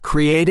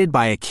Created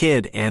by a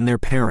kid and their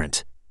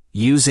parent,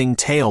 using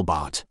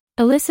Talebot.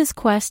 Elissa's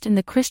quest in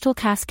the Crystal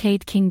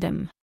Cascade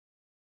Kingdom.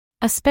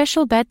 A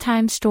special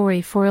bedtime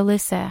story for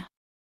Elissa.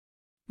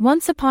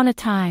 Once upon a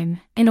time,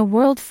 in a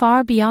world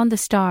far beyond the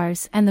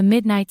stars and the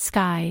midnight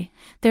sky,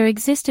 there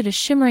existed a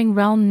shimmering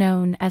realm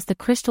known as the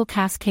Crystal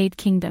Cascade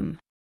Kingdom.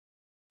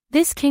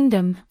 This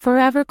kingdom,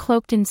 forever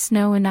cloaked in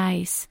snow and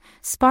ice,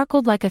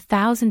 sparkled like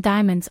 1,000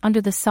 diamonds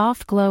under the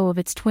soft glow of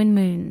its twin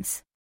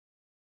moons.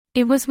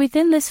 It was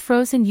within this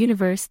frozen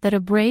universe that a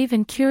brave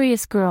and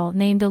curious girl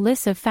named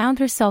Elissa found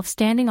herself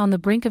standing on the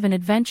brink of an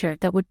adventure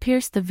that would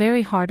pierce the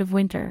very heart of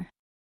winter.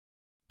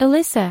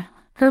 Elissa,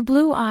 her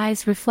blue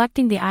eyes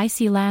reflecting the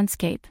icy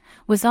landscape,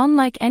 was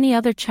unlike any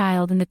other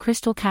child in the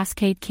Crystal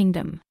Cascade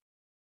Kingdom.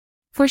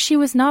 For she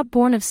was not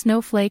born of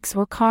snowflakes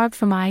or carved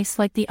from ice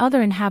like the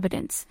other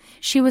inhabitants.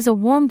 She was a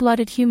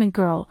warm-blooded human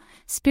girl,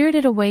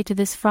 spirited away to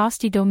this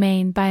frosty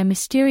domain by a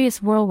mysterious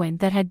whirlwind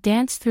that had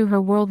danced through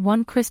her world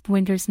one crisp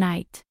winter's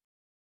night.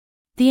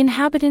 The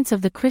inhabitants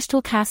of the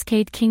Crystal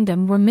Cascade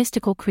Kingdom were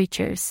mystical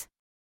creatures.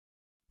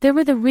 There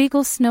were the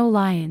regal snow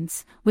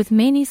lions, with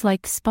manes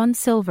like spun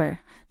silver,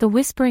 the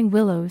whispering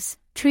willows,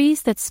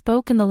 trees that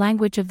spoke in the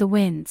language of the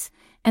winds,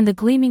 and the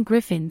gleaming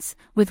griffins,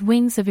 with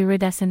wings of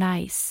iridescent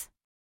ice.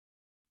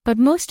 But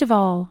most of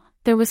all,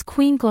 there was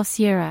Queen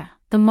Glaciera,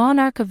 the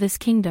monarch of this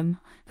kingdom,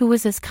 who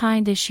was as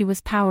kind as she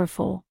was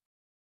powerful.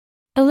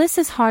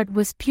 Elissa's heart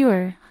was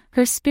pure,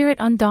 her spirit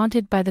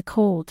undaunted by the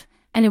cold,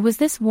 and it was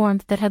this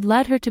warmth that had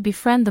led her to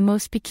befriend the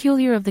most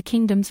peculiar of the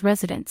kingdom's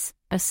residents,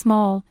 a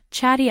small,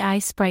 chatty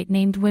ice sprite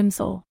named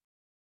Whimsel.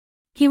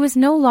 He was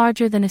no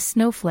larger than a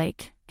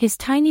snowflake, his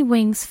tiny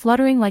wings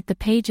fluttering like the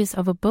pages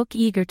of a book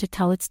eager to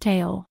tell its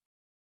tale.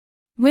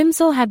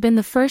 Whimsel had been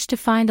the first to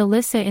find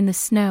Elissa in the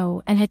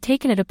snow and had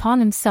taken it upon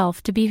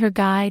himself to be her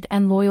guide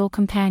and loyal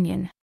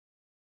companion.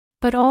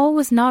 But all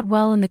was not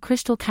well in the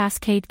Crystal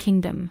Cascade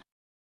Kingdom.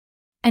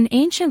 An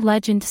ancient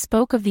legend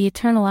spoke of the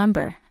eternal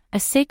ember, a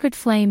sacred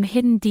flame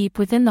hidden deep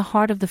within the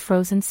heart of the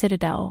frozen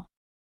citadel.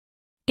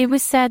 It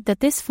was said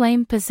that this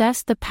flame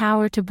possessed the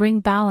power to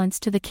bring balance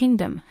to the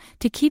kingdom,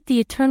 to keep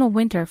the eternal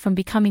winter from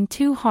becoming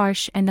too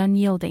harsh and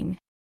unyielding.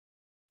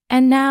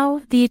 And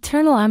now, the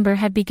eternal ember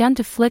had begun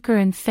to flicker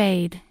and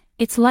fade,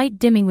 its light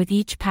dimming with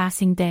each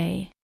passing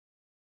day.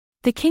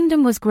 The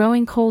kingdom was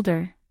growing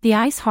colder, the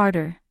ice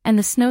harder, and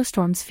the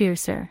snowstorms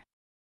fiercer.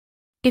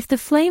 If the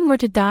flame were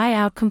to die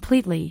out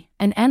completely,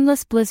 an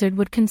endless blizzard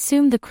would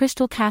consume the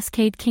Crystal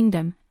Cascade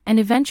Kingdom, and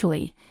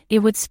eventually, it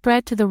would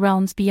spread to the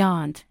realms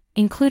beyond,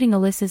 including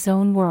Elissa's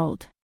own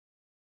world.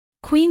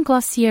 Queen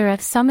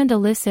Glaciera summoned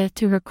Elissa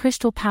to her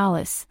crystal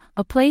palace,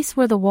 a place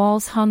where the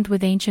walls hummed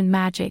with ancient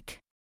magic.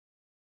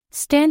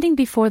 Standing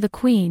before the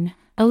queen,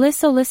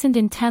 Elissa listened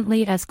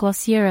intently as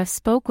Glaciera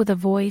spoke with a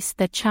voice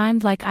that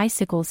chimed like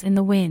icicles in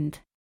the wind.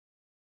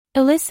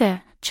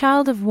 Elissa,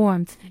 child of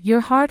warmth, your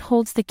heart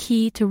holds the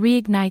key to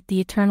reignite the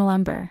eternal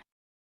ember.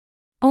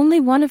 Only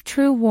one of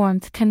true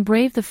warmth can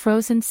brave the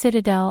frozen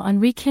citadel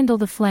and rekindle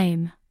the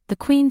flame, the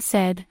queen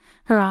said,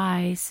 her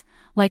eyes,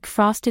 like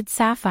frosted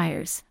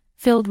sapphires,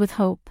 filled with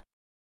hope.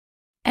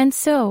 And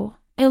so,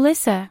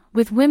 Elissa,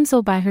 with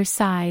Whimsel by her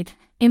side,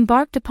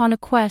 embarked upon a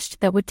quest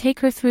that would take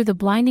her through the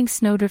blinding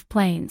snowdrift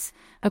plains,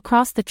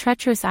 across the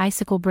treacherous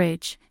icicle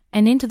bridge,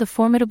 and into the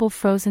formidable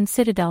frozen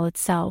citadel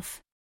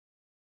itself.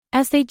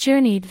 As they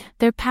journeyed,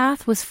 their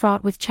path was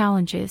fraught with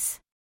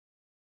challenges.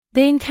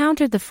 They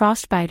encountered the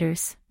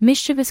frostbiters,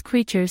 mischievous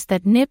creatures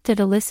that nipped at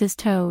Elissa's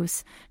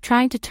toes,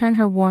 trying to turn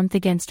her warmth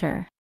against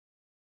her.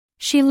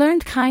 She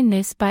learned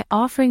kindness by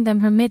offering them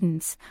her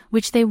mittens,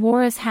 which they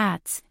wore as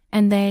hats,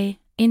 and they,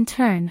 in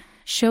turn,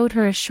 showed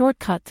her a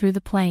shortcut through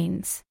the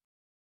plains.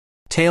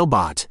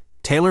 Talebot,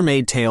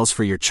 tailor-made tales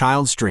for your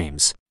child's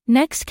dreams.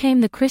 Next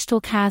came the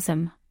Crystal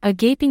Chasm, a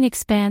gaping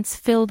expanse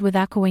filled with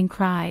echoing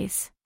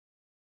cries.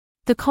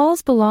 The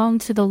calls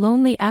belonged to the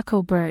lonely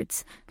echo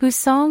birds, whose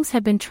songs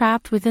had been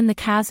trapped within the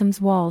chasm's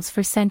walls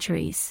for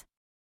centuries.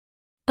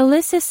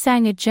 Elissa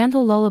sang a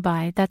gentle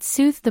lullaby that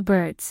soothed the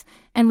birds,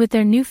 and with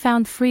their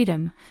newfound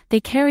freedom, they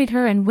carried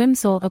her and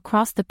Whimsel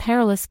across the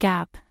perilous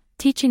gap,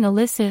 teaching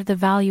Elissa the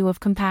value of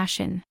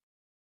compassion.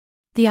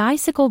 The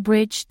icicle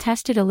bridge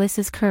tested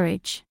Elissa's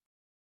courage.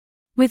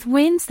 With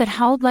winds that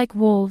howled like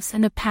wolves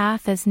and a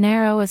path as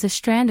narrow as a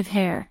strand of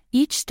hair,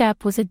 each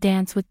step was a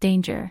dance with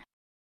danger.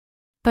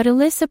 But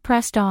Elissa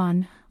pressed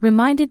on,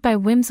 reminded by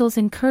Whimsel's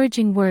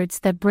encouraging words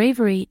that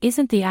bravery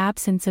isn't the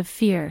absence of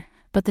fear,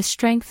 but the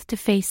strength to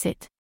face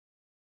it.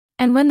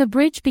 And when the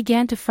bridge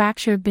began to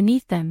fracture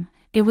beneath them,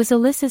 it was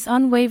Elissa's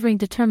unwavering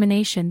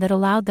determination that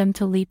allowed them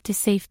to leap to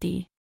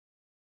safety.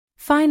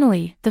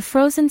 Finally, the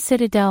frozen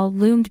citadel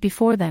loomed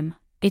before them,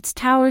 its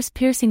towers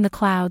piercing the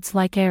clouds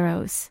like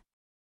arrows.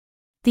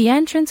 The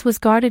entrance was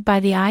guarded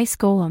by the ice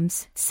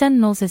golems,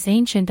 sentinels as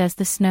ancient as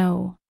the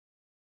snow.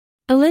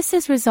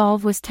 Elissa's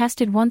resolve was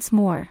tested once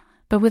more,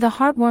 but with a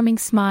heartwarming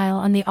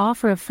smile and the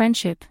offer of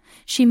friendship,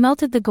 she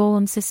melted the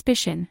golem's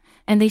suspicion,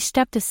 and they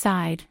stepped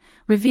aside,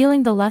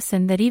 revealing the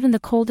lesson that even the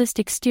coldest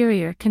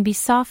exterior can be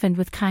softened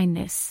with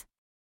kindness.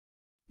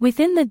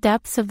 Within the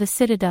depths of the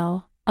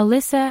citadel,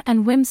 Elissa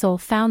and Whimsel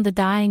found the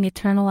dying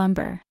eternal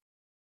ember.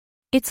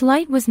 Its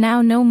light was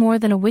now no more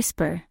than a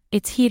whisper,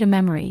 its heat a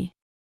memory.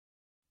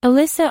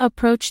 Elissa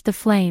approached the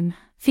flame,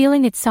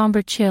 feeling its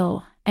somber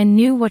chill, and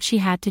knew what she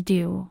had to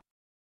do.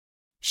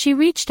 She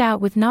reached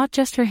out with not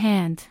just her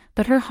hand,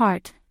 but her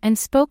heart, and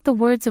spoke the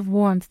words of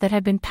warmth that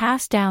had been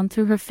passed down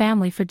through her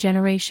family for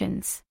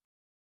generations.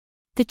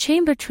 The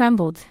chamber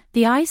trembled,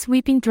 the ice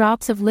weeping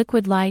drops of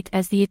liquid light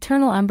as the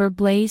eternal ember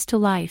blazed to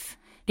life,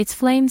 its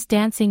flames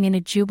dancing in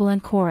a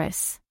jubilant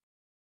chorus.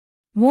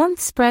 Warmth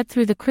spread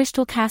through the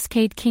crystal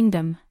Cascade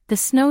kingdom, the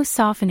snow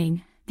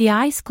softening, the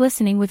ice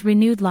glistening with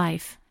renewed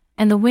life,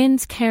 and the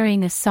winds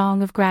carrying a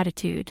song of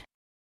gratitude.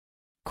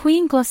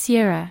 Queen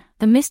Glaciera,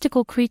 the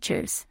mystical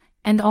creatures,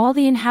 and all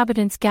the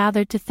inhabitants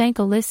gathered to thank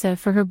Elissa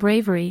for her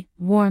bravery,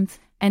 warmth,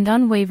 and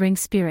unwavering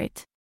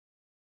spirit.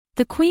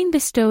 The queen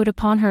bestowed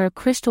upon her a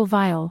crystal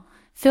vial,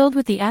 filled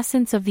with the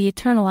essence of the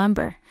eternal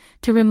ember,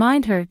 to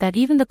remind her that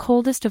even the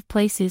coldest of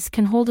places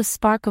can hold a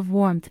spark of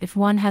warmth if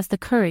one has the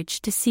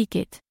courage to seek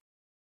it.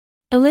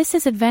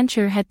 Elissa's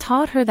adventure had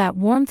taught her that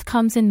warmth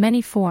comes in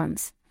many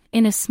forms,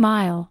 in a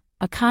smile,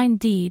 a kind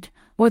deed,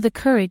 or the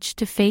courage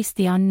to face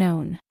the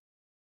unknown.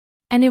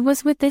 And it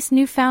was with this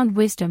newfound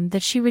wisdom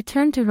that she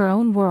returned to her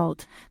own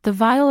world, the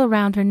vial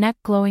around her neck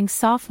glowing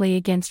softly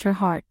against her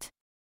heart.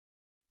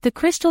 The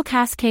Crystal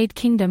Cascade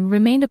Kingdom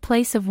remained a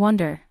place of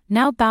wonder,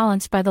 now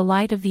balanced by the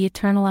light of the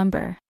eternal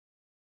ember.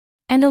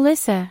 And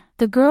Elissa,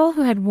 the girl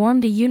who had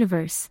warmed a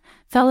universe,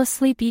 fell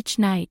asleep each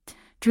night,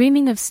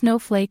 dreaming of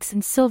snowflakes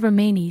and silver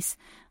manies,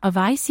 of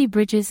icy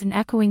bridges and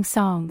echoing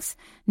songs,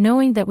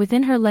 knowing that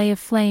within her lay a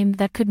flame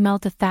that could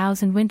melt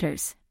 1,000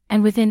 winters,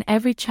 and within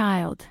every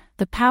child,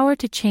 the power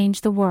to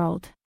change the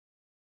world.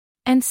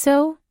 And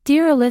so,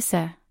 dear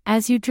Elissa,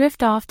 as you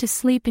drift off to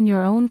sleep in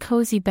your own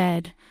cozy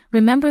bed,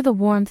 remember the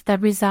warmth that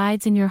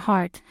resides in your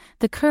heart,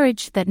 the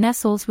courage that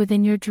nestles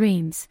within your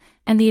dreams,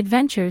 and the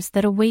adventures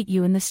that await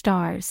you in the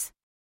stars.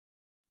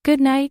 Good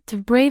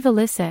night, brave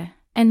Elissa,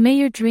 and may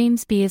your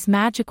dreams be as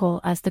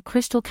magical as the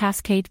Crystal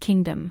Cascade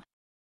Kingdom.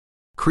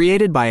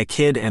 Created by a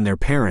kid and their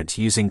parent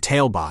using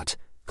Talebot,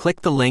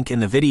 click the link in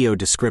the video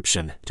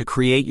description to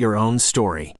create your own story.